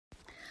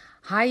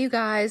Hi, you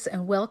guys,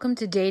 and welcome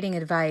to Dating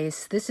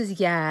Advice. This is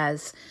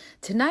Yaz.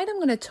 Tonight I'm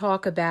going to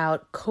talk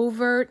about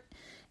covert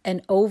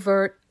and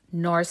overt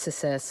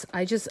narcissists.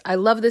 I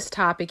love this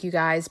topic, you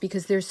guys,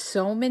 because there's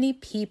so many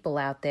people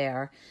out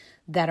there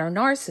that are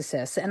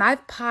narcissists. And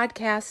I've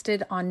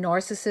podcasted on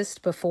narcissists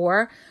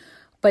before,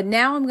 but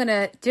now I'm going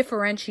to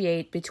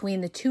differentiate between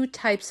the two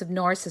types of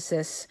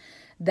narcissists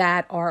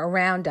that are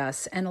around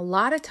us. And a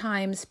lot of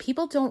times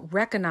people don't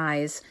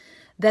recognize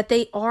that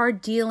they are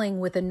dealing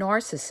with a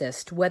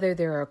narcissist, whether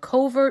they're a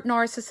covert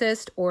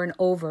narcissist or an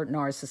overt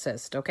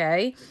narcissist,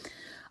 okay?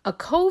 A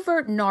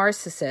covert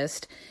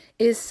narcissist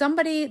is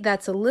somebody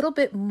that's a little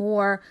bit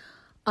more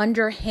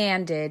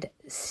underhanded,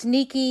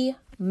 sneaky,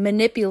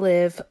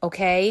 manipulative,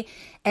 okay?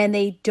 And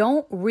they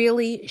don't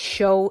really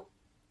show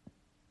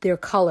their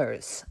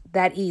colors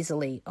that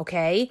easily,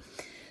 okay?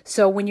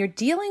 So when you're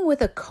dealing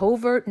with a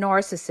covert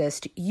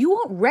narcissist, you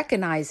won't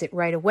recognize it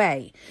right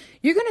away.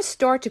 You're going to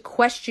start to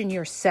question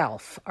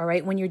yourself, all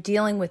right, when you're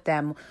dealing with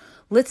them.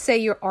 Let's say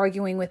you're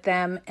arguing with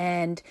them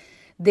and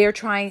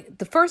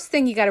the first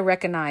thing you got to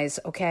recognize,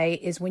 okay,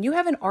 is when you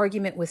have an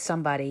argument with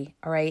somebody,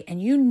 all right,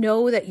 and you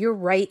know that you're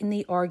right in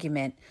the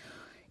argument,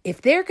 if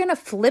they're going to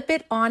flip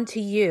it onto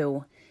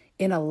you,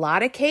 in a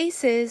lot of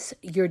cases,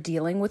 you're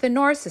dealing with a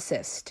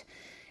narcissist.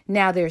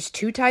 Now, there's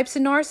two types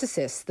of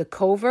narcissists, the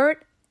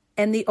covert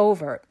and the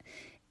overt.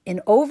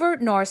 An overt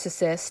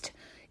narcissist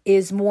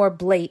is more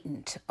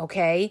blatant,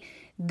 okay?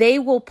 They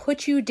will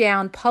put you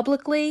down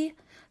publicly.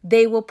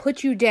 They will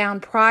put you down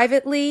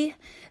privately.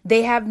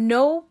 They have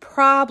no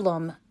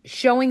problem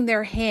showing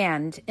their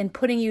hand and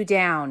putting you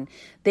down.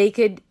 They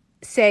could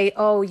say,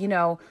 oh,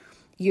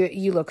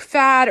 you look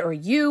fat, or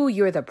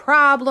you're the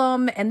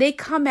problem, and they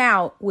come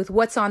out with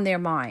what's on their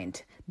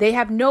mind. They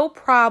have no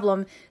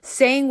problem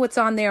saying what's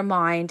on their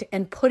mind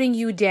and putting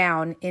you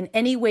down in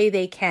any way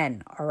they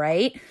can, all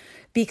right?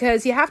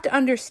 Because you have to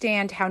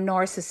understand how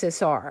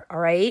narcissists are, all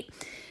right?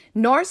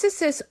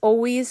 Narcissists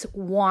always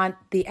want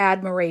the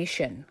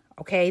admiration,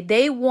 okay?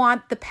 They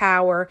want the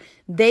power,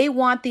 they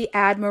want the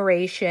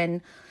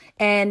admiration,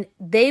 and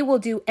they will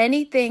do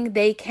anything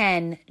they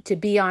can to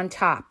be on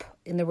top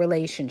in the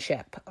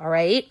relationship, all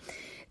right?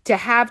 To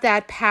have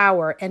that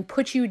power and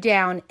put you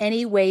down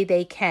any way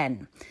they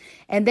can.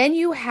 And then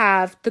you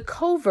have the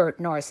covert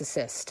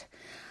narcissist.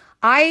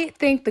 I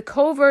think the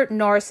covert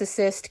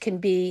narcissist can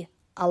be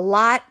a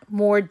lot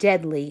more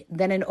deadly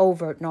than an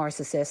overt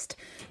narcissist,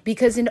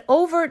 because an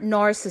overt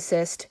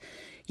narcissist,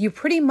 you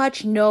pretty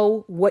much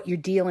know what you're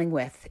dealing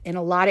with in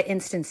a lot of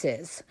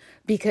instances,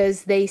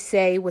 because they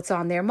say what's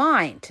on their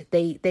mind.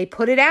 They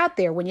put it out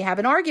there when you have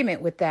an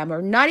argument with them,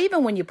 or not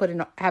even when you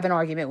have an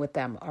argument with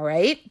them, all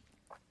right?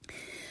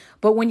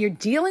 But when you're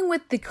dealing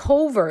with the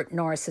covert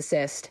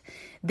narcissist,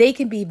 they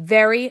can be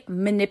very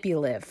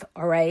manipulative,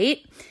 all right?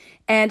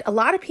 And a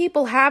lot of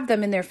people have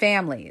them in their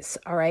families,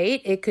 all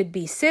right? It could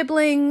be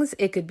siblings,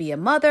 it could be a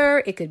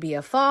mother, it could be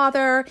a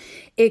father,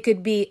 it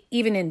could be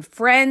even in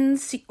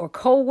friends or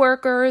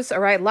coworkers, all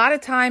right? A lot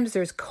of times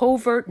there's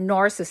covert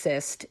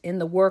narcissists in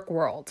the work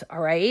world,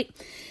 all right?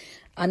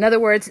 In other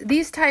words,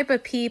 these type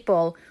of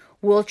people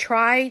will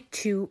try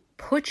to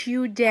put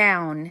you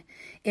down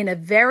in a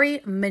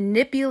very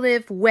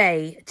manipulative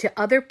way to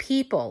other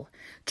people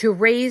to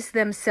raise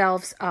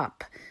themselves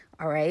up,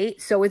 all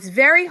right? So it's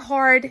very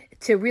hard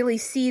to really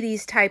see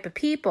these type of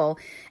people.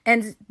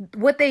 And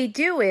what they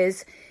do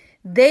is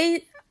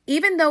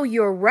even though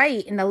you're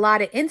right in a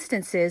lot of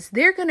instances,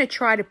 they're going to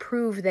try to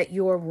prove that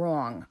you're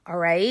wrong, all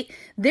right?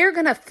 They're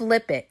going to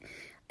flip it.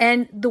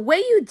 And the way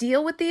you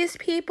deal with these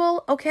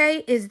people,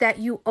 okay, is that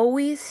you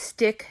always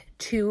stick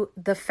to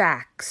the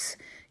facts.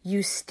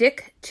 You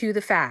stick to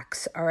the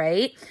facts, all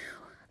right?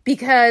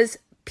 Because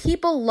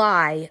people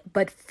lie,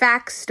 but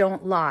facts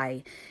don't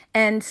lie.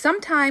 And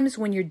sometimes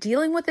when you're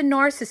dealing with a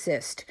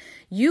narcissist,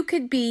 you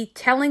could be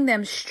telling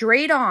them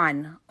straight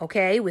on,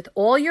 okay, with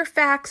all your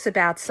facts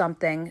about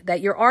something that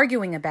you're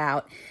arguing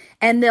about,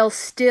 and they'll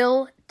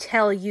still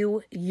tell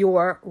you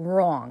you're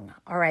wrong,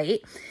 all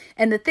right?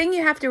 And the thing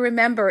you have to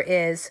remember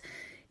is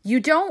you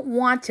don't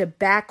want to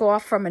back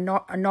off from a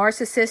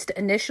narcissist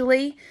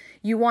initially.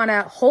 You want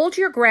to hold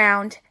your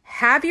ground,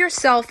 have your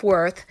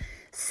self-worth,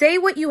 say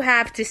what you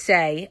have to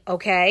say,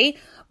 okay?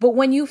 But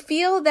when you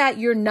feel that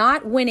you're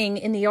not winning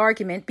in the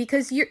argument,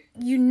 because you're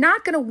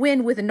not going to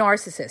win with a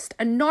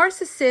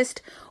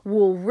narcissist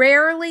will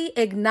rarely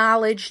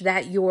acknowledge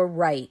that you're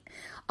right.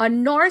 A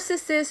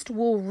narcissist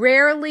will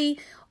rarely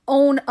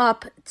own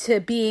up to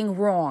being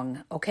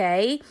wrong,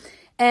 okay?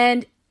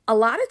 And a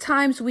lot of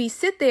times we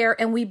sit there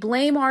and we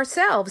blame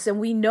ourselves, and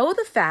we know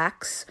the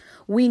facts,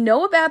 we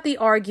know about the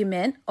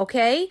argument,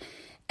 okay?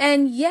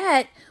 And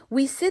yet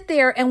we sit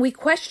there and we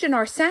question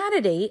our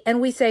sanity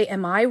and we say,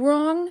 am I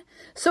wrong?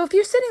 So if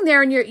you're sitting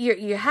there and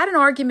you had an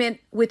argument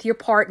with your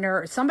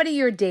partner or somebody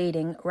you're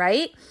dating,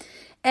 right?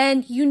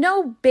 And you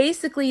know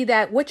basically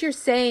that what you're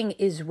saying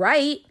is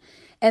right,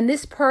 and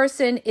this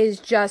person is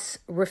just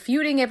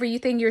refuting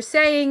everything you're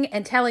saying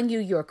and telling you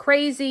you're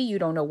crazy, you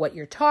don't know what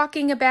you're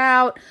talking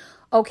about,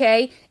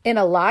 Okay. In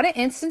a lot of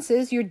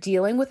instances, you're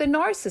dealing with a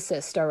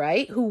narcissist, all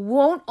right, who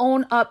won't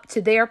own up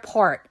to their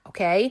part.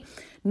 Okay.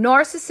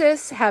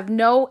 Narcissists have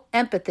no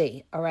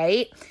empathy. All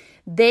right.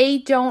 They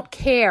don't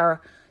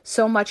care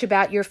so much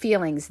about your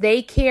feelings.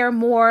 They care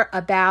more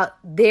about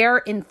their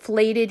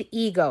inflated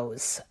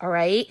egos. All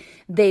right.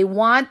 They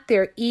want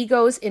their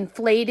egos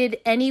inflated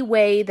any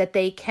way that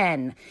they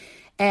can.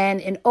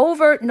 And an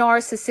overt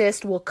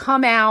narcissist will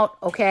come out.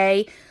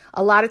 Okay.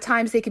 A lot of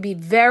times they can be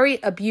very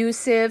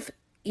abusive,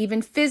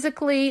 even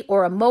physically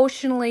or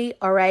emotionally,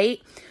 all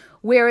right?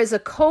 Whereas a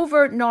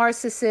covert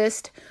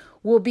narcissist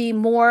will be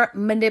more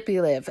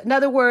manipulative. In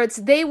other words,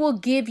 they will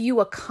give you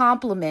a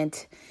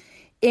compliment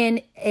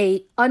in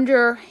a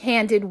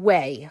underhanded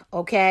way,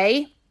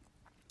 okay?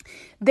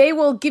 They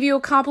will give you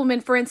a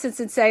compliment, for instance,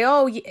 and say,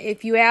 oh,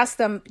 if you ask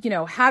them,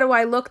 how do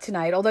I look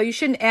tonight? Although you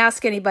shouldn't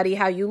ask anybody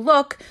how you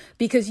look,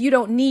 because you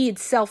don't need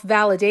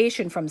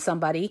self-validation from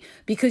somebody,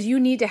 because you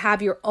need to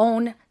have your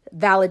own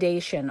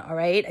validation, all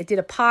right? I did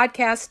a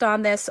podcast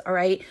on this, all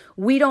right?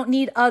 We don't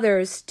need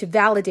others to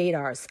validate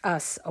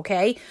us,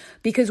 okay?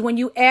 Because when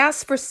you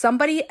ask for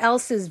somebody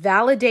else's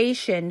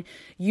validation,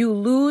 you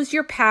lose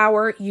your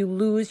power, you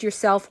lose your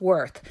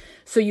self-worth.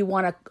 So you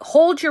want to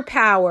hold your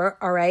power,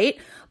 all right?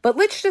 But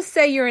let's just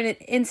say you're in an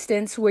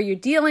instance where you're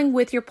dealing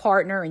with your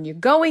partner and you're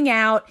going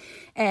out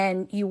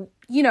and you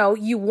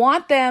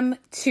want them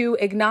to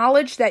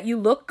acknowledge that you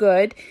look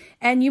good.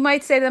 And you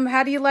might say to them,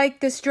 how do you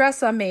like this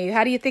dress on me?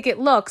 How do you think it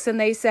looks? And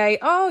they say,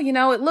 oh,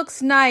 it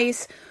looks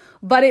nice,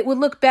 but it would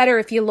look better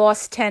if you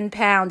lost 10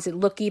 pounds. It'd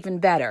look even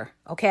better.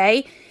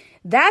 Okay.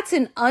 That's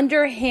an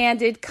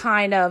underhanded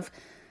kind of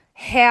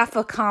half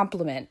a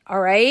compliment.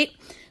 All right.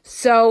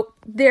 So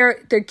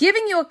they're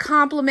giving you a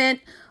compliment,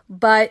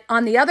 but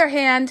on the other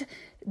hand,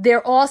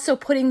 they're also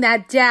putting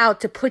that doubt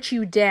to put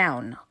you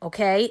down,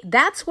 okay?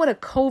 That's what a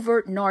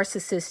covert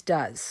narcissist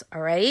does,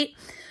 all right?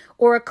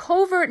 Or a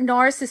covert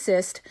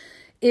narcissist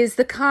is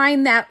the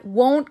kind that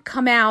won't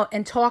come out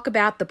and talk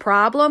about the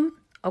problem,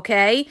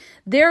 okay?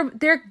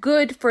 They're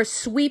good for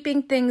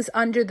sweeping things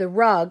under the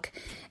rug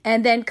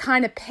and then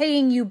kind of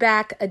paying you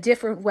back a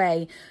different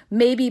way,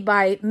 maybe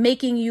by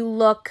making you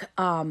look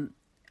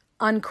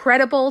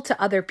uncredible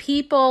to other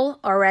people,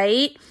 all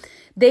right?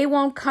 They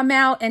won't come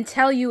out and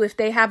tell you if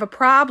they have a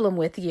problem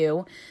with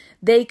you.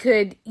 They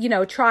could,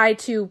 try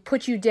to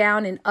put you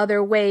down in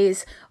other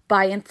ways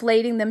by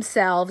inflating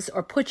themselves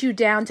or put you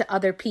down to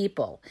other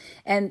people.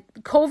 And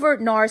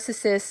covert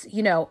narcissists,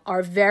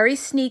 are very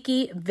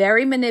sneaky,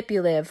 very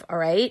manipulative, all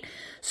right?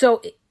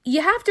 So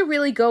you have to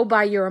really go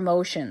by your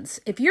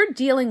emotions. If you're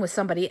dealing with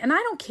somebody, and I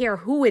don't care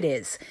who it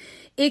is,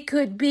 it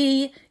could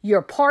be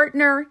your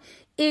partner,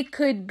 it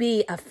could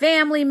be a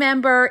family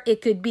member.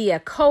 It could be a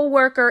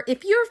coworker.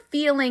 If you're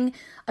feeling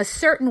a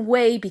certain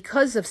way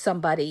because of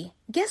somebody,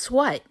 guess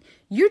what?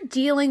 You're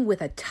dealing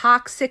with a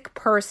toxic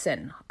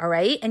person, all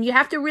right? And you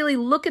have to really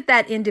look at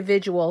that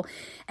individual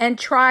and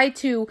try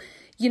to,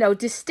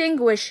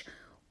 distinguish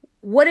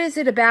what is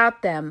it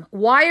about them?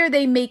 Why are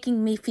they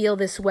making me feel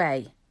this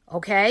way?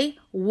 Okay?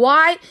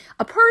 Why?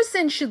 A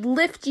person should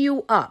lift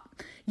you up.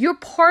 Your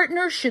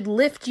partner should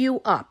lift you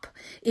up.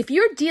 If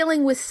you're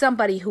dealing with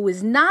somebody who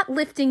is not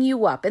lifting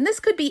you up, and this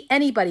could be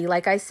anybody,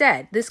 like I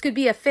said, this could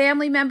be a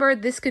family member,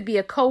 this could be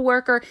a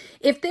coworker.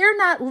 If they're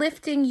not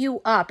lifting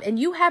you up and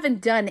you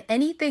haven't done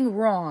anything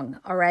wrong,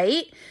 all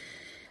right,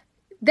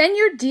 then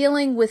you're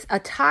dealing with a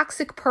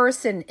toxic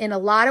person in a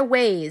lot of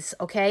ways,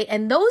 okay?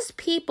 And those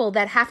people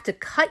that have to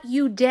cut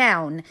you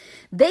down,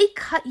 they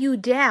cut you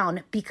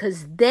down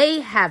because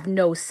they have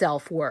no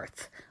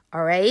self-worth,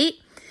 all right?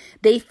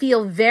 They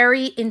feel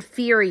very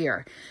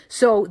inferior.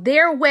 So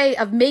their way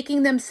of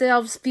making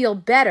themselves feel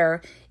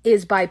better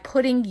is by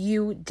putting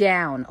you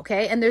down,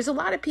 okay? And there's a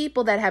lot of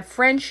people that have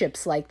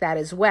friendships like that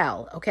as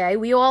well, okay?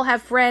 We all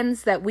have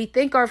friends that we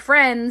think are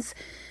friends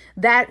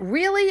that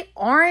really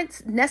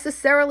aren't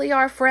necessarily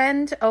our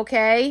friend,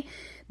 okay?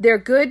 They're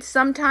good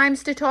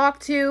sometimes to talk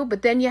to,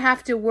 but then you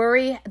have to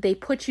worry. They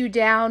put you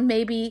down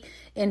maybe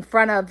in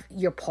front of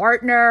your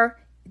partner.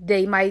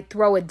 They might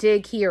throw a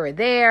dig here or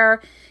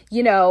there,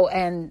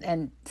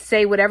 and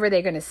say whatever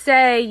they're going to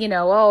say,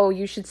 oh,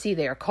 you should see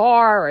their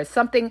car or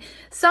something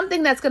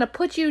that's going to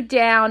put you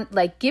down,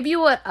 like give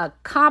you a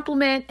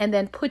compliment and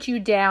then put you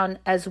down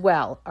as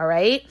well, all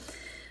right?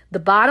 The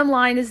bottom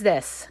line is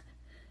this.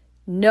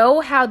 Know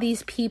how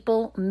these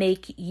people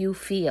make you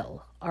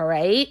feel, all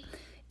right?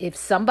 If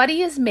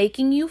somebody is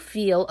making you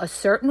feel a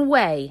certain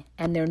way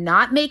and they're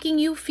not making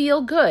you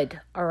feel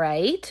good, all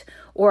right?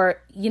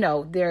 Or,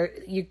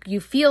 you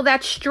feel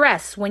that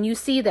stress when you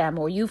see them,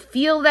 or you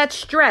feel that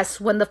stress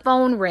when the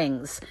phone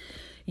rings,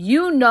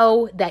 you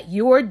know that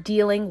you're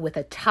dealing with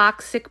a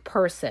toxic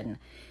person.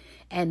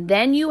 And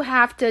then you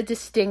have to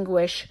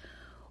distinguish,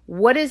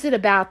 what is it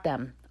about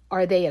them?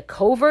 Are they a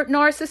covert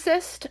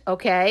narcissist?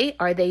 Okay.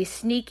 Are they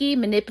sneaky,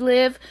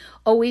 manipulative,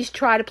 always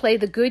try to play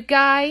the good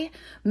guy?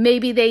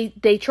 Maybe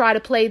they try to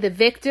play the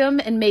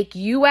victim and make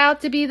you out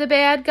to be the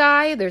bad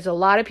guy. There's a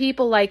lot of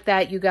people like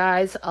that, you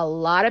guys. A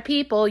lot of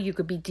people. You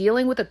could be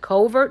dealing with a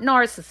covert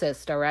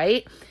narcissist, all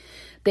right?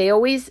 They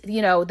always,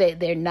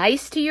 they're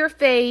nice to your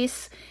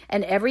face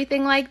and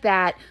everything like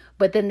that,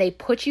 but then they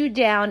put you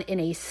down in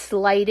a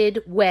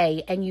slighted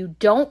way and you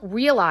don't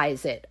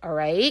realize it, all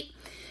right?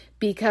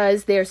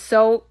 Because they're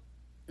so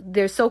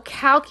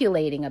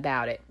calculating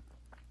about it.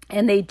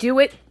 And they do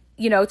it,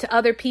 to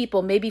other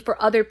people, maybe for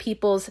other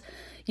people's,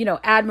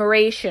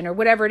 admiration or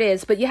whatever it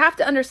is. But you have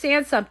to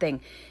understand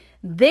something.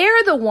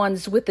 They're the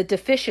ones with the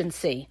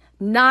deficiency,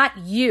 not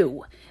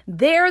you.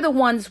 They're the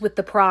ones with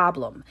the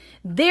problem.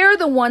 They're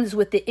the ones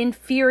with the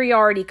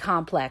inferiority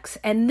complex.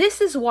 And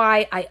this is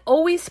why I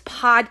always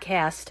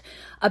podcast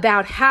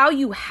about how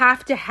you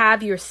have to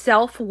have your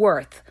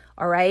self-worth,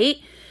 all right?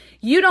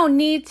 You don't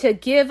need to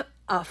give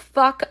a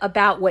fuck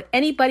about what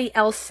anybody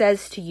else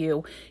says to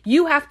you.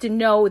 You have to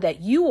know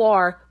that you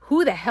are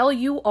who the hell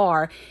you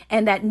are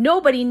and that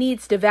nobody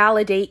needs to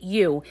validate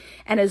you.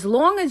 And as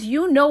long as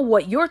you know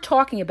what you're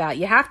talking about,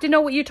 you have to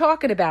know what you're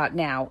talking about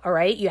now, all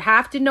right? You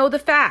have to know the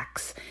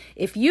facts.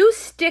 If you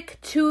stick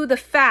to the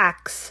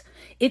facts,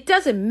 it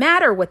doesn't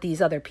matter what these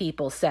other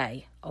people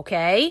say,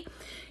 okay?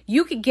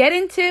 You could get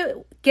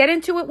into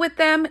it with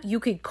them. You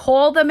could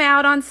call them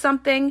out on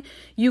something.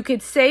 You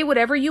could say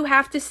whatever you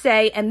have to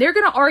say, and they're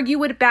going to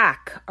argue it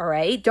back, all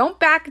right? Don't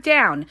back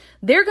down.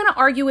 They're going to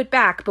argue it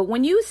back. But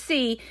when you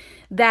see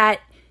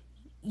that,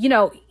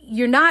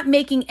 you're not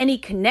making any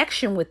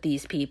connection with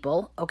these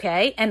people,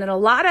 okay? And in a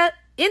lot of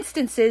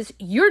instances,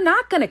 you're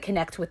not going to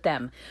connect with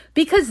them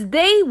because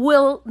they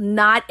will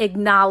not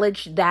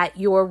acknowledge that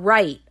you're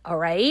right, all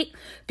right?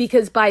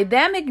 Because by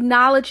them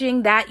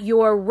acknowledging that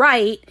you're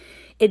right,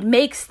 it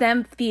makes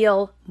them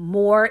feel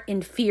more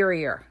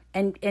inferior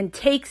and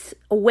takes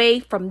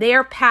away from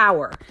their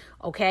power,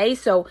 okay?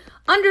 So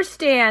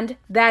understand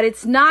that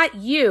it's not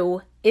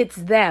you, it's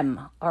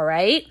them, all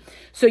right?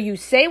 So you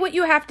say what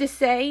you have to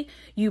say,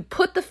 you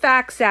put the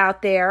facts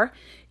out there,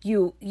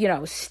 you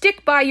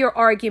stick by your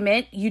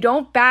argument, you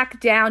don't back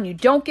down, you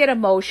don't get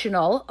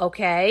emotional,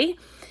 okay?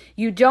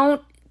 You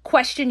don't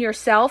question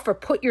yourself or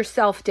put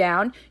yourself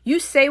down. You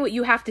say what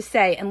you have to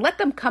say and let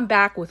them come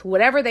back with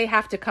whatever they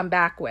have to come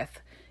back with.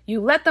 You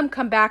let them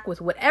come back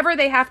with whatever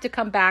they have to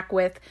come back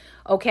with,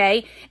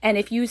 okay? And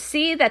if you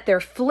see that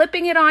they're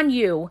flipping it on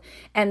you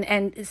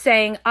and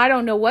saying, I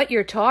don't know what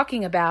you're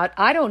talking about.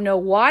 I don't know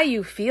why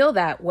you feel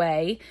that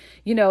way.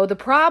 The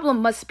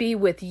problem must be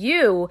with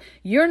you.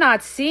 You're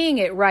not seeing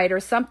it right or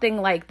something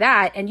like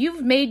that. And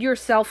you've made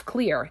yourself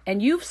clear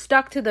and you've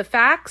stuck to the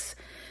facts.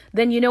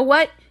 Then you know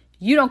what?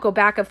 You don't go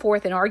back and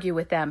forth and argue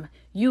with them.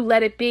 You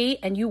let it be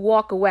and you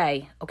walk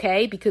away,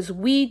 okay? Because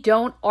we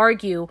don't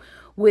argue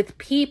with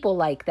people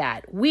like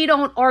that. We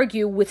don't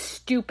argue with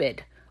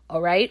stupid,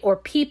 all right? Or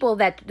people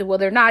that,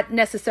 they're not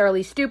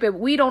necessarily stupid.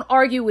 We don't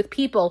argue with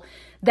people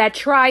that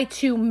try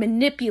to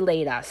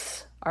manipulate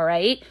us, all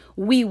right?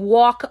 We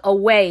walk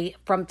away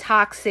from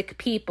toxic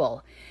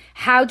people.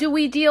 How do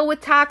we deal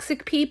with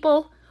toxic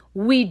people?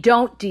 We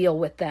don't deal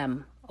with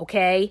them,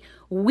 okay?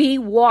 We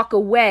walk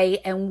away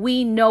and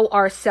we know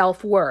our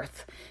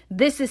self-worth.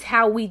 This is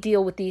how we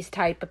deal with these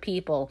type of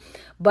people.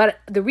 But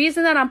the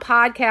reason that I'm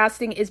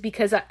podcasting is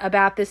because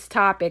about this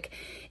topic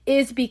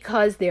is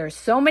because there are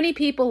so many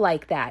people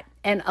like that.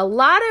 And a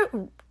lot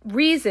of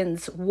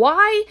reasons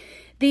why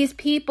these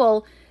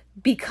people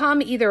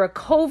become either a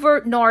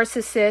covert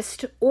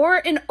narcissist or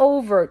an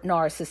overt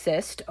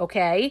narcissist,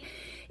 okay,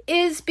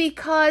 is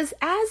because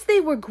as they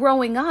were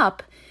growing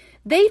up,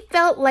 they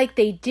felt like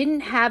they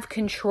didn't have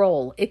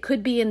control. It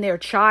could be in their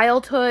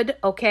childhood,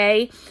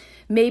 okay?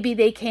 Maybe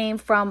they came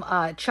from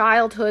a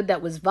childhood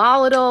that was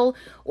volatile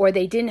or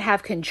they didn't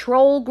have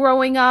control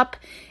growing up.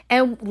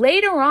 And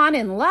later on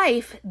in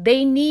life,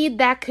 they need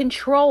that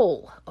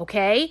control,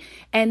 okay?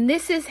 And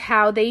this is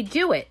how they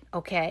do it,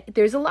 okay?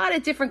 There's a lot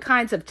of different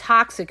kinds of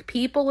toxic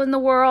people in the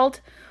world,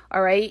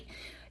 all right?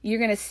 You're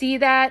going to see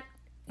that,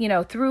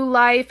 through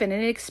life and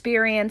in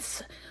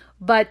experience.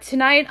 But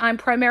tonight, I'm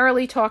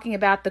primarily talking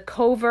about the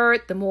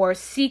covert, the more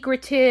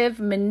secretive,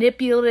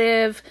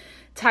 manipulative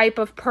type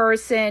of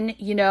person,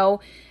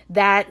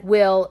 that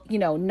will,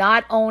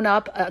 not own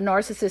up. A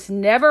narcissist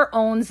never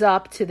owns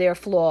up to their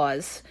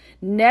flaws.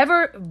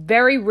 Never,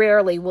 very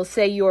rarely will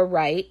say you're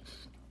right.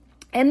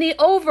 And the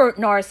overt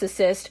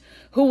narcissist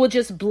who will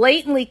just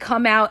blatantly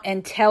come out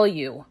and tell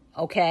you,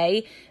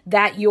 okay,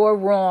 that you're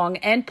wrong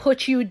and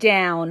put you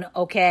down,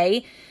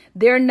 okay?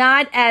 They're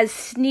not as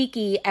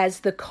sneaky as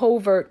the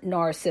covert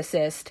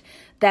narcissist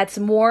that's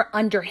more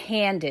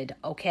underhanded,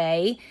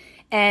 okay?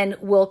 And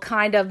will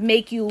kind of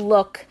make you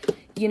look,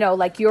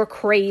 like you're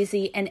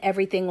crazy and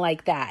everything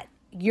like that.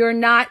 You're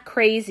not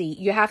crazy.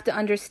 You have to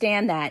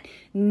understand that.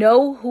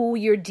 Know who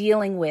you're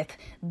dealing with.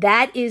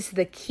 That is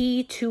the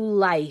key to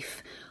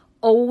life.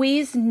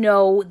 Always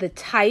know the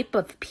type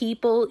of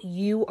people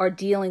you are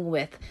dealing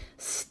with.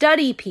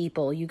 Study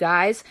people, you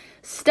guys.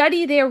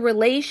 Study their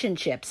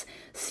relationships.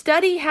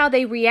 Study how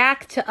they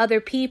react to other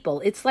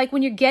people. It's like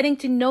when you're getting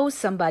to know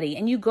somebody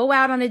and you go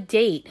out on a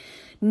date.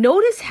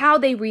 Notice how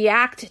they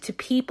react to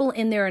people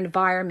in their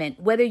environment,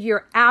 whether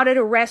you're out at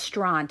a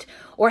restaurant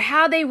or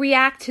how they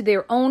react to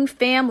their own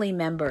family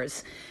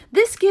members.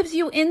 This gives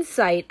you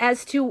insight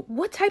as to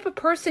what type of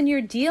person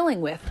you're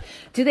dealing with.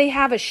 Do they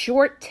have a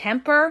short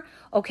temper?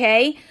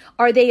 Okay.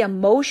 Are they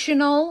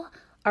emotional?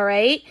 All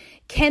right.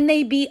 Can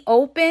they be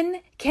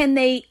open? Can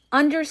they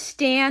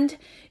understand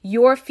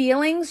your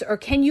feelings, or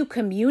can you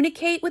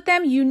communicate with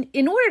them?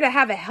 In order to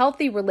have a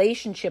healthy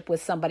relationship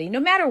with somebody, no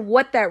matter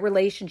what that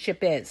relationship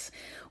is,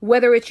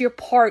 whether it's your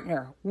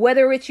partner,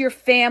 whether it's your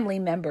family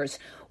members,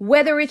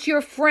 whether it's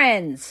your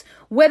friends,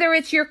 whether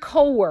it's your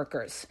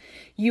coworkers,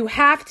 you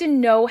have to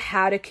know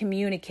how to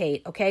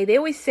communicate. Okay. They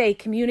always say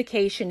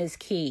communication is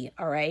key.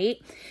 All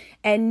right.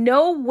 And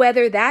know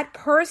whether that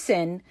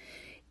person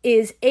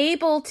is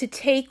able to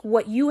take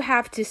what you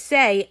have to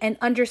say and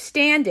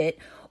understand it,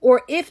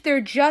 or if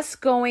they're just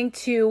going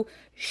to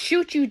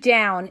shoot you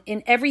down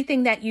in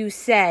everything that you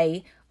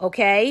say,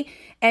 okay,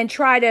 and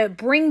try to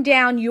bring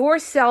down your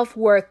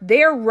self-worth.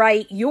 They're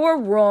right, you're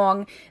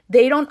wrong.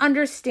 They don't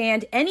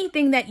understand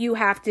anything that you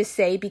have to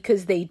say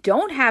because they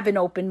don't have an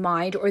open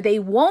mind, or they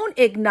won't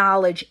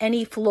acknowledge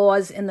any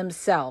flaws in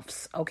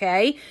themselves,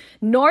 okay?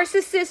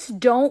 Narcissists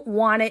don't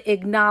want to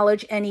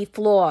acknowledge any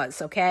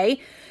flaws, okay?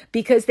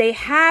 Because they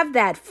have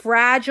that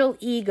fragile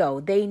ego.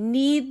 They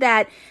need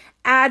that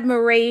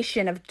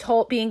admiration of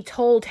being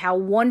told how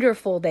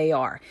wonderful they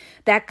are,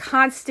 that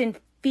constant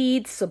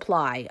feed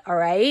supply, all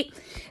right?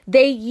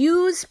 They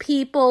use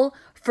people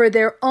for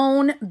their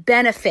own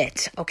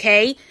benefit,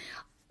 okay?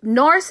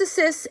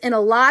 Narcissists, in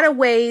a lot of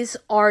ways,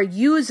 are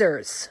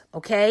users,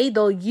 okay?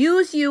 They'll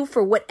use you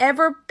for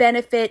whatever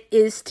benefit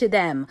is to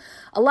them.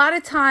 A lot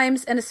of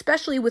times, and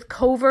especially with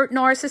covert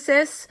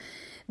narcissists,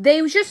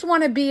 they just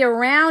want to be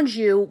around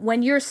you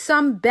when you're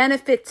some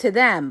benefit to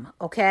them,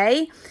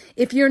 okay?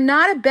 If you're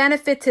not a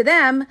benefit to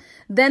them,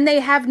 then they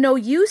have no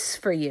use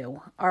for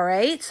you, all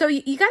right? So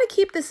you got to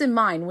keep this in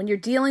mind when you're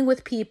dealing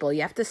with people.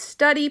 You have to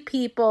study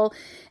people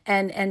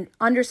and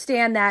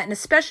understand that, and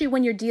especially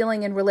when you're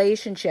dealing in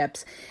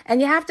relationships.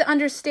 And you have to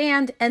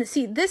understand, and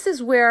see, this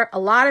is where a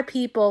lot of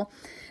people,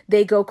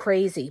 they go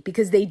crazy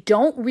because they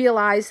don't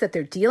realize that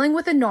they're dealing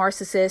with a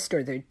narcissist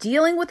or they're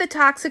dealing with a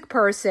toxic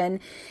person,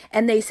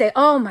 and they say,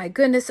 "Oh my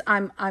goodness,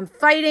 I'm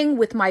fighting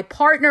with my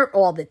partner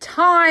all the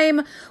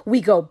time.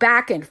 We go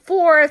back and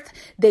forth.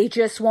 They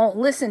just won't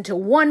listen to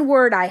one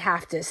word I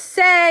have to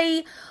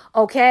say."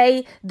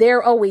 Okay,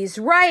 they're always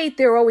right.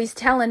 They're always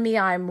telling me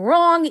I'm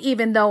wrong,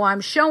 even though I'm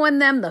showing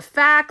them the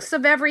facts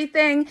of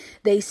everything.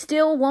 They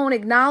still won't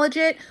acknowledge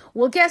it.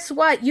 Well, guess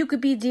what? You could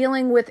be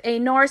dealing with a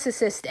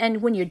narcissist.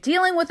 And when you're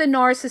dealing with a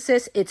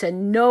narcissist, it's a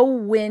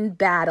no-win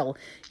battle.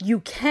 You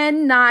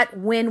cannot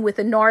win with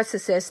a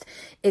narcissist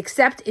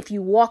except if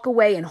you walk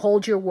away and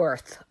hold your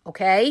worth.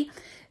 Okay?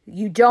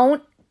 You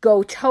don't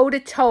go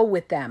toe-to-toe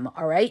with them,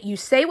 all right? You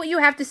say what you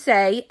have to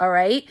say, all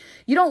right?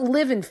 You don't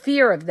live in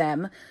fear of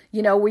them,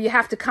 where you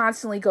have to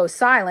constantly go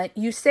silent.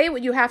 You say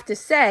what you have to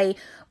say,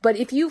 but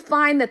if you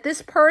find that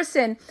this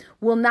person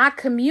will not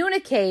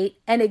communicate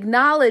and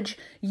acknowledge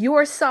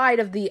your side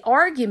of the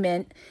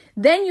argument,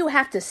 then you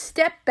have to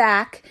step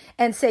back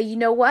and say, you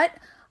know what?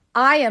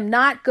 I am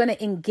not going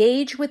to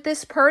engage with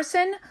this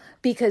person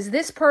because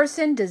this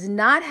person does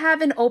not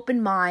have an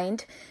open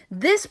mind.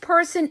 This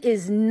person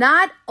is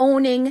not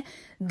owning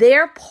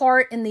their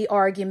part in the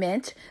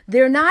argument.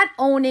 They're not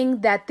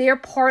owning that they're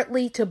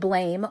partly to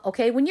blame.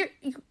 Okay.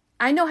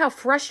 I know how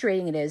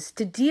frustrating it is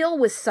to deal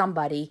with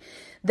somebody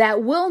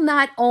that will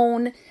not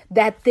own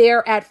that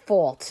they're at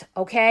fault.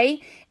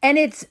 Okay. And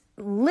it's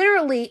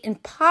literally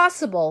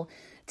impossible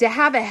to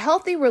have a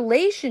healthy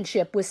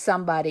relationship with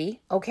somebody.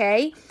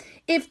 Okay.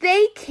 If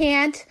they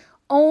can't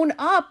own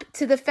up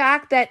to the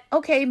fact that,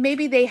 okay,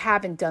 maybe they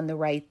haven't done the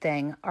right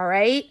thing. All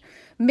right.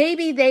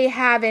 Maybe they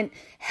haven't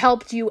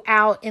helped you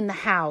out in the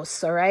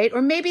house, all right?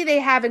 Or maybe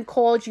they haven't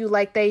called you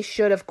like they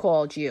should have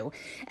called you.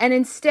 And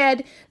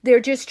instead,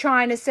 they're just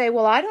trying to say,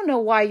 well, I don't know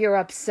why you're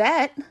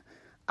upset.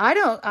 I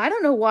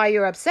don't know why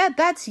you're upset.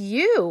 That's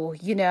you,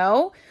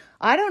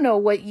 I don't know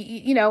what,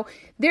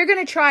 they're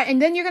going to try. And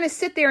then you're going to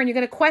sit there and you're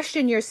going to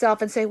question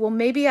yourself and say, well,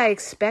 maybe I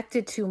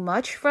expected too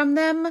much from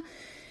them.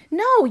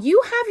 No, you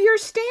have your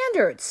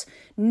standards.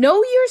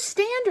 Know your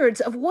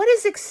standards of what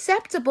is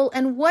acceptable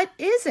and what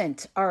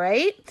isn't, all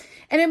right?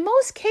 And in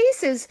most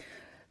cases,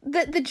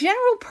 the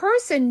general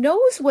person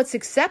knows what's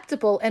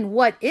acceptable and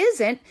what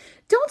isn't.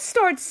 Don't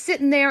start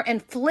sitting there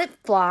and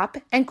flip-flop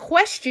and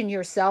question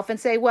yourself and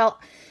say, well,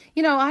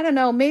 I don't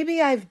know,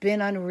 maybe I've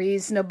been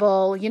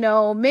unreasonable,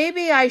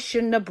 maybe I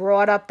shouldn't have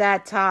brought up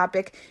that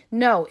topic.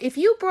 No, if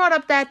you brought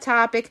up that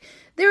topic,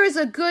 there is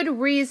a good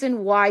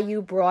reason why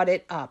you brought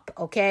it up,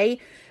 okay?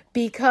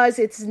 Because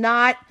it's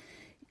not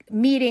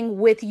meeting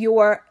with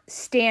your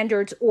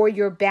standards or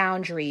your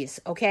boundaries,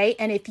 okay?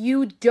 And if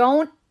you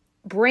don't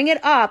bring it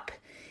up,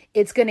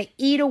 it's going to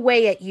eat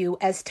away at you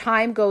as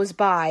time goes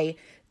by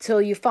till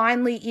you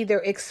finally either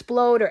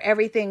explode or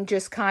everything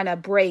just kind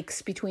of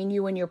breaks between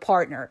you and your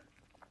partner.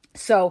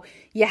 So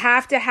you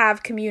have to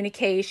have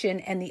communication,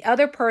 and the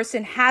other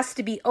person has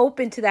to be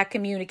open to that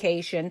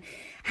communication,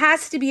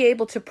 has to be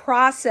able to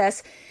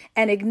process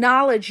and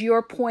acknowledge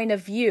your point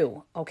of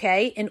view,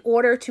 okay, in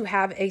order to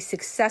have a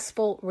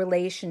successful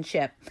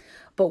relationship.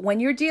 But when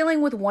you're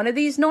dealing with one of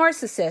these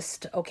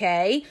narcissists,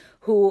 okay,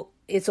 who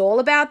it's all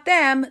about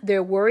them,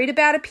 they're worried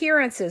about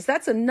appearances.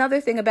 That's another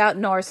thing about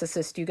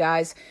narcissists, you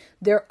guys.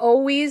 They're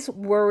always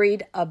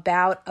worried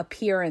about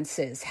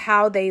appearances,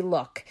 how they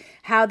look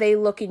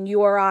in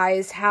your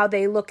eyes, how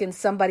they look in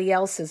somebody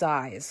else's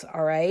eyes,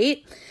 all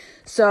right?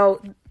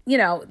 So,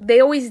 they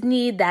always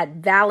need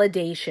that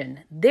validation.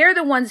 They're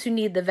the ones who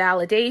need the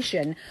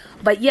validation,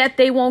 but yet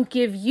they won't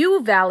give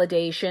you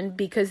validation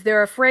because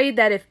they're afraid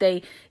that if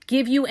they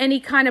give you any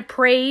kind of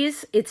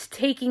praise, it's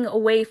taking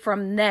away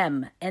from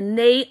them. And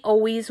they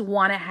always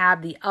want to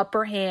have the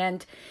upper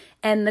hand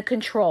and the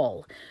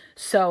control.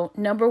 So,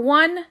 number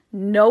one,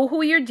 know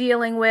who you're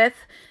dealing with.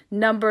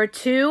 Number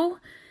two,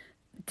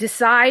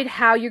 decide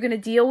how you're going to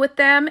deal with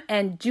them,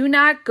 and do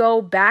not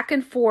go back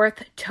and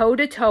forth, toe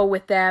to toe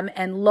with them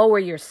and lower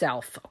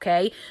yourself,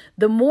 okay?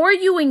 The more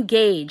you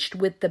engaged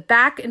with the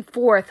back and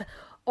forth,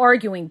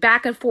 arguing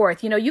back and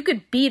forth, you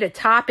could beat a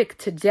topic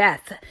to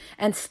death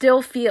and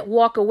still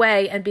walk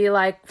away and be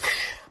like,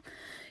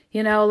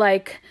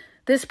 like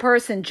this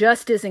person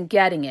just isn't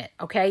getting it,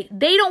 okay?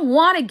 They don't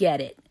want to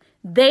get it.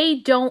 They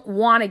don't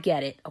want to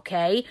get it,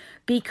 okay?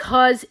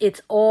 Because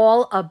it's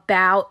all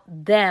about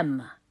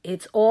them.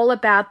 It's all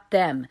about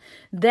them.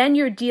 Then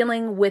you're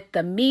dealing with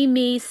the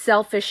me,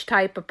 selfish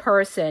type of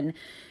person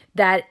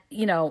that,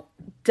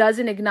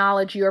 doesn't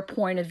acknowledge your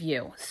point of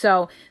view.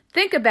 So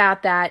think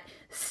about that.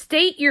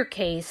 State your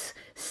case.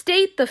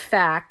 State the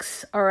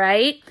facts, all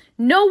right?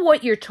 Know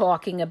what you're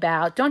talking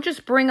about. Don't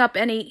just bring up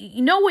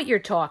know what you're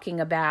talking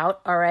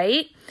about, all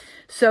right?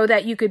 So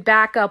that you could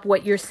back up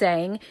what you're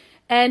saying.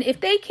 And if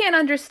they can't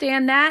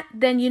understand that,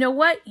 then you know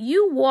what?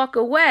 You walk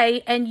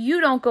away and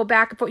you don't go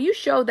back and forth. You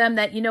show them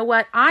that,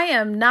 I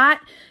am not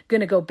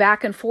going to go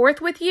back and forth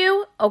with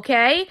you,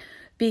 okay?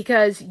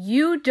 Because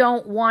you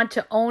don't want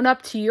to own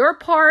up to your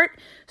part.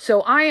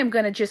 So I am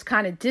going to just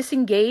kind of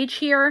disengage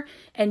here,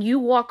 and you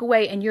walk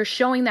away and you're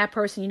showing that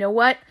person,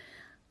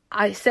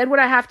 I said what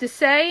I have to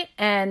say,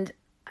 and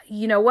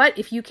you know what?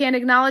 If you can't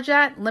acknowledge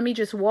that, let me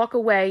just walk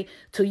away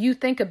till you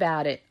think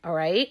about it, all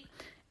right?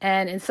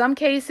 And in some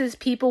cases,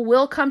 people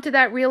will come to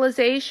that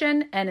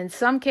realization, and in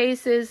some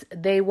cases,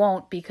 they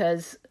won't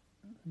because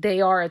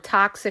they are a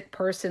toxic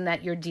person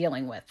that you're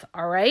dealing with,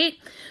 all right?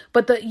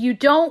 But you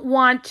don't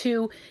want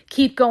to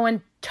keep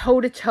going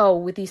toe-to-toe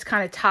with these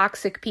kind of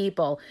toxic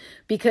people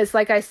because,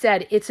 like I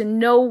said, it's a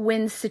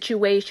no-win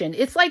situation.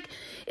 It's like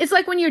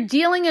when you're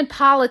dealing in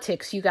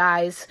politics, you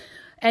guys,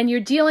 and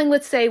you're dealing,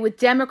 let's say, with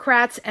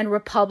Democrats and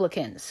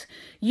Republicans.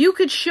 You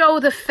could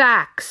show the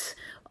facts,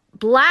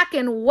 black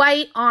and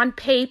white on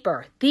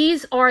paper.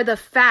 These are the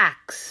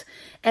facts.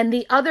 And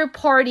the other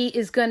party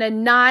is going to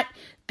not,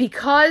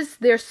 because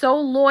they're so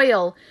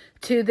loyal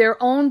to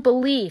their own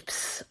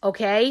beliefs,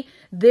 okay?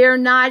 They're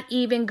not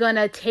even going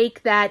to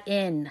take that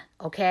in,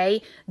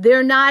 okay?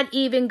 They're not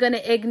even going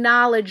to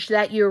acknowledge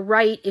that you're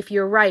right if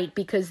you're right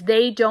because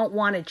they don't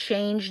want to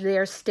change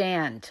their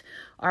stand.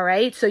 All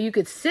right, so you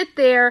could sit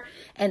there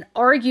and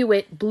argue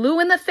it blue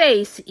in the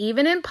face,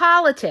 even in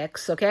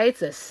politics, okay?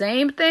 It's the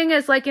same thing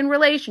as like in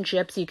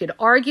relationships. You could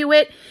argue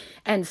it,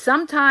 and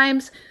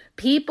sometimes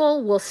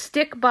people will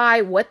stick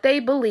by what they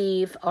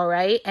believe, all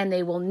right? And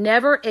they will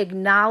never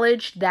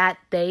acknowledge that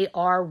they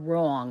are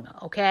wrong,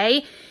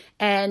 okay?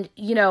 And,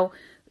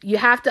 you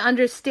have to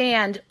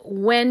understand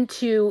when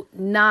to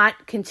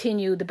not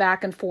continue the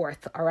back and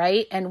forth, all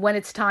right? And when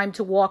it's time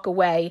to walk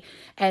away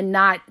and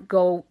not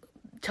go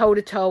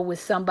toe-to-toe with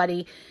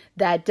somebody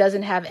that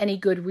doesn't have any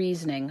good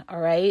reasoning, all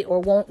right,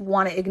 or won't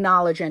want to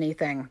acknowledge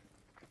anything.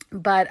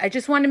 But I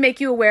just want to make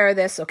you aware of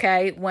this,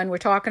 okay, when we're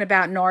talking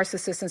about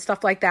narcissists and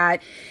stuff like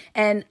that.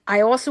 And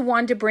I also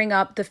wanted to bring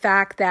up the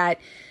fact that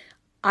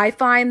I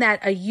find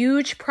that a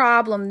huge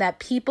problem that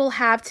people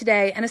have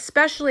today, and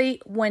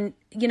especially when,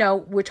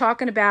 we're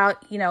talking about,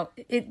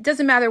 it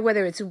doesn't matter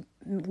whether it's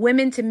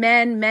women to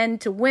men, men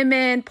to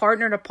women,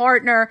 partner to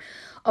partner,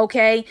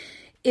 okay,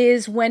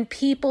 is when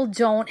people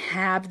don't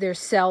have their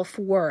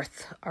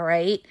self-worth, all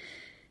right?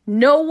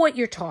 Know what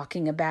you're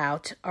talking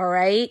about, all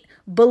right?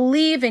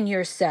 Believe in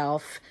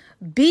yourself.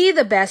 Be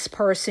the best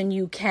person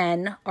you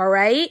can, all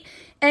right?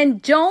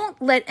 And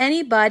don't let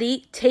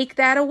anybody take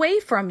that away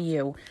from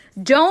you.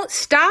 Don't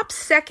stop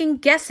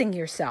second-guessing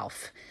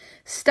yourself.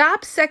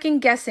 Stop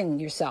second-guessing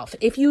yourself.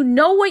 If you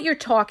know what you're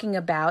talking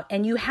about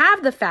and you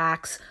have the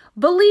facts,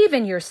 believe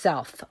in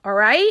yourself, all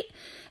right?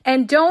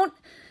 And don't,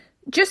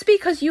 just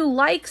because you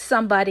like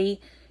somebody,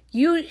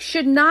 you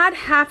should not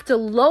have to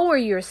lower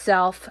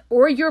yourself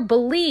or your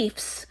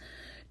beliefs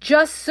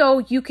just so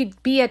you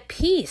could be at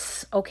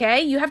peace,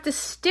 okay? You have to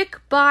stick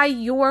by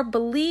your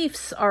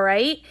beliefs, all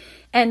right?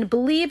 And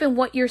believe in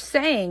what you're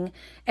saying,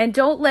 and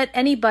don't let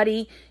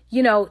anybody,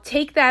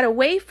 take that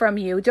away from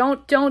you.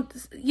 Don't,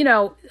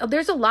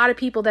 there's a lot of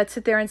people that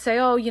sit there and say,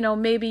 oh,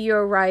 maybe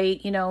you're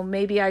right.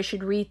 Maybe I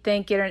should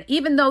rethink it. And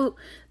even though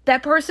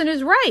that person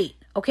is right,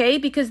 okay,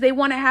 because they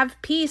want to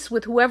have peace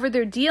with whoever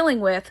they're dealing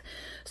with.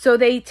 So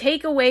they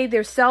take away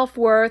their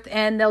self-worth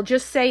and they'll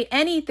just say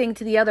anything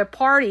to the other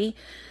party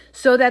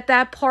so that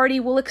that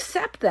party will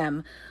accept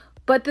them.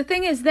 But the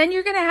thing is, then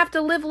you're going to have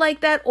to live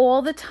like that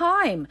all the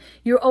time.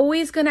 You're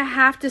always going to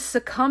have to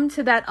succumb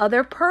to that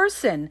other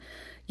person,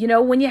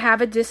 when you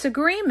have a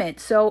disagreement.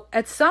 So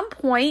at some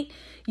point,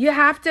 you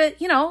have to,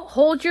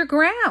 hold your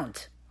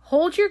ground.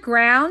 Hold your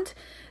ground.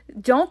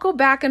 Don't go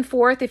back and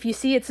forth if you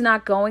see it's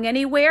not going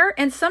anywhere.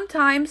 And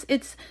sometimes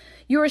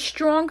you're a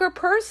stronger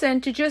person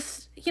to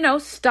just,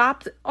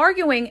 stop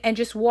arguing and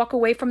just walk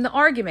away from the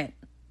argument.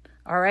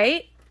 All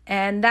right?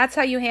 And that's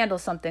how you handle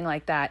something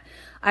like that.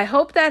 I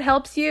hope that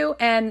helps you.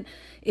 And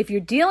if you're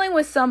dealing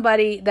with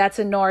somebody that's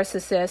a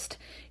narcissist,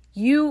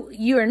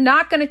 you're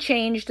not going to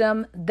change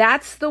them.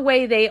 That's the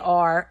way they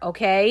are,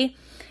 okay?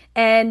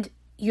 And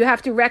you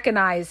have to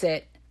recognize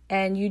it.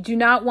 And you do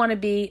not want to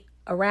be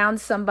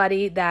around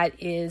somebody that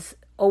is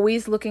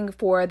always looking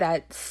for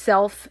that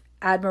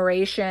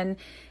self-admiration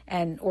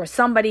or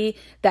somebody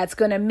that's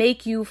going to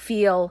make you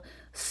feel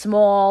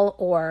small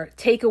or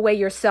take away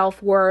your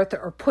self-worth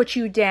or put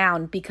you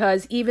down,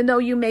 because even though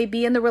you may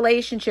be in the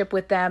relationship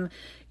with them,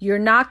 you're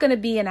not going to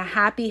be in a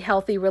happy,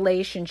 healthy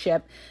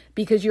relationship,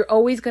 because you're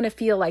always going to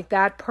feel like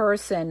that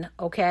person,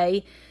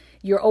 okay?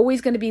 You're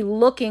always going to be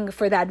looking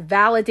for that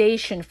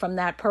validation from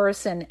that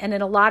person. And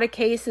in a lot of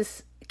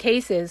cases,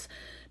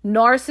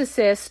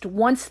 narcissists,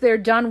 once they're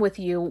done with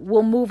you,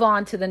 will move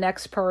on to the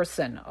next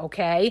person,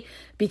 okay?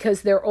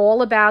 Because they're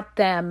all about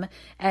them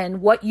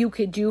and what you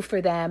could do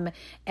for them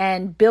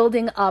and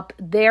building up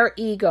their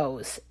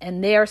egos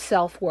and their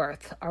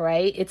self-worth, all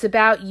right? It's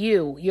about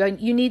you.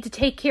 You need to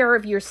take care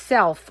of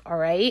yourself, all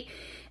right?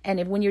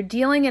 And when you're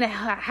dealing in a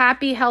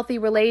happy, healthy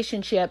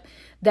relationship,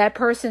 that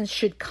person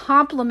should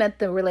complement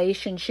the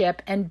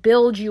relationship and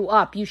build you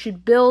up. You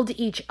should build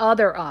each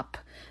other up.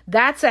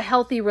 That's a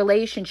healthy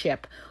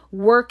relationship.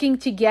 Working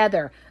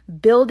together,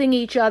 building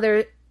each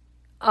other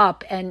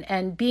up,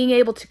 and being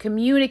able to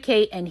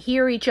communicate and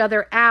hear each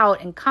other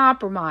out and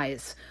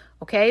compromise.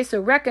 Okay,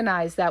 so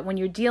recognize that when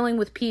you're dealing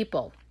with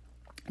people.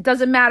 It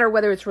doesn't matter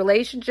whether it's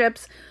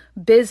relationships,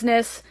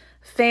 business,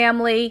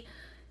 family,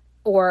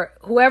 or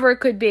whoever it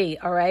could be,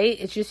 all right?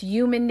 It's just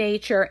human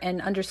nature,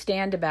 and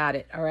understand about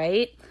it, all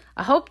right?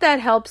 I hope that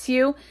helps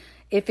you.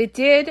 If it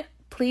did,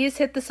 please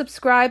hit the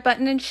subscribe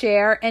button and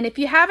share. And if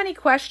you have any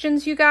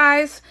questions, you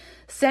guys,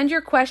 send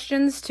your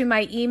questions to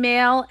my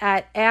email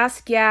at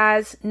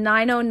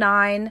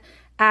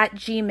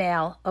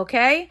askyaz909@gmail.com,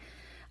 okay?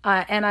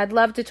 And I'd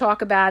love to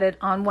talk about it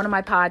on one of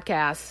my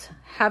podcasts.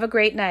 Have a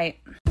great night.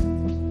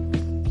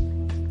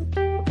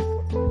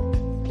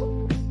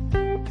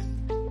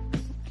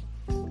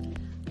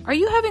 Are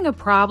you having a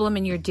problem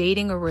in your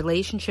dating or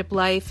relationship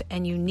life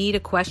and you need a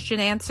question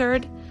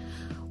answered?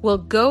 Well,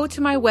 go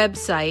to my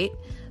website.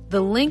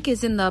 The link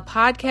is in the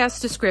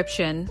podcast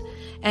description,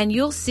 and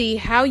you'll see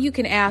how you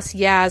can ask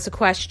Yaz a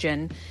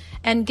question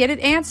and get it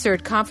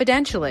answered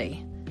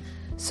confidentially.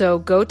 So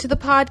go to the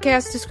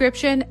podcast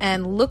description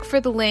and look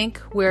for the link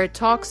where it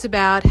talks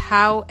about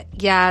how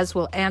Yaz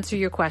will answer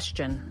your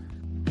question.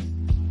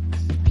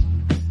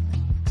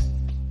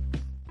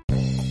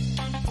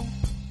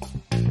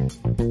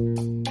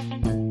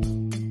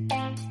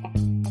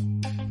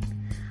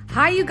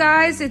 Hi, you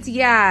guys, it's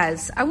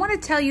Yaz. I want to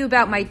tell you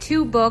about my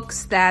 2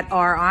 books that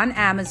are on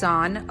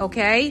Amazon,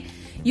 okay?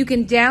 You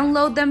can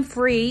download them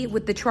free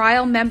with the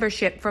trial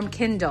membership from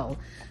Kindle.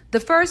 The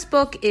first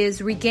book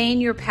is Regain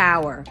Your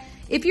Power.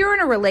 If you're in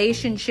a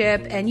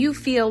relationship and you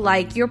feel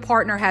like your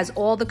partner has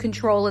all the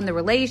control in the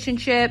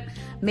relationship,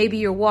 maybe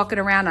you're walking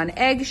around on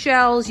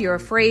eggshells, you're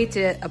afraid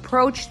to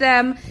approach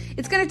them,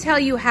 it's going to tell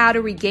you how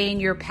to regain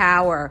your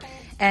power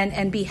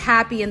and be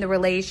happy in the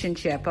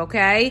relationship,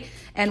 okay?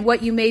 And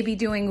what you may be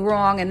doing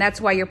wrong, and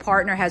that's why your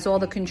partner has all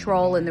the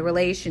control in the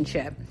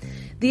relationship.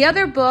 The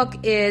other book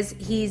is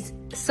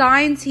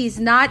Signs He's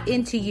Not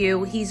Into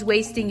You, He's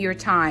Wasting Your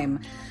Time.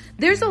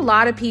 There's a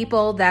lot of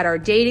people that are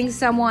dating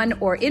someone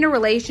or in a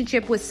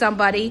relationship with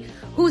somebody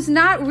who's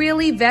not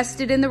really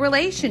vested in the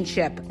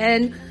relationship.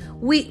 And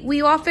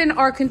we often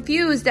are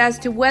confused as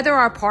to whether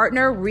our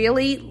partner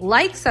really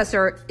likes us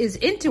or is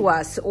into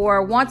us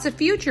or wants a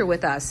future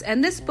with us.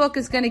 And this book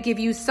is going to give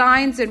you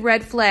signs and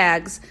red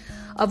flags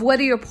of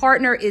whether your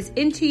partner is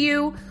into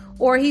you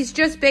or he's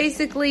just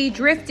basically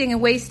drifting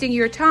and wasting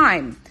your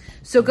time.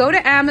 So go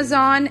to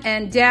Amazon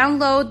and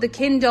download the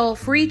Kindle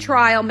free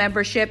trial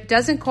membership.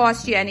 Doesn't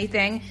cost you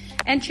anything.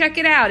 And check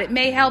it out. It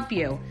may help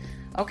you.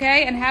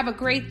 Okay? And have a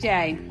great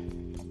day.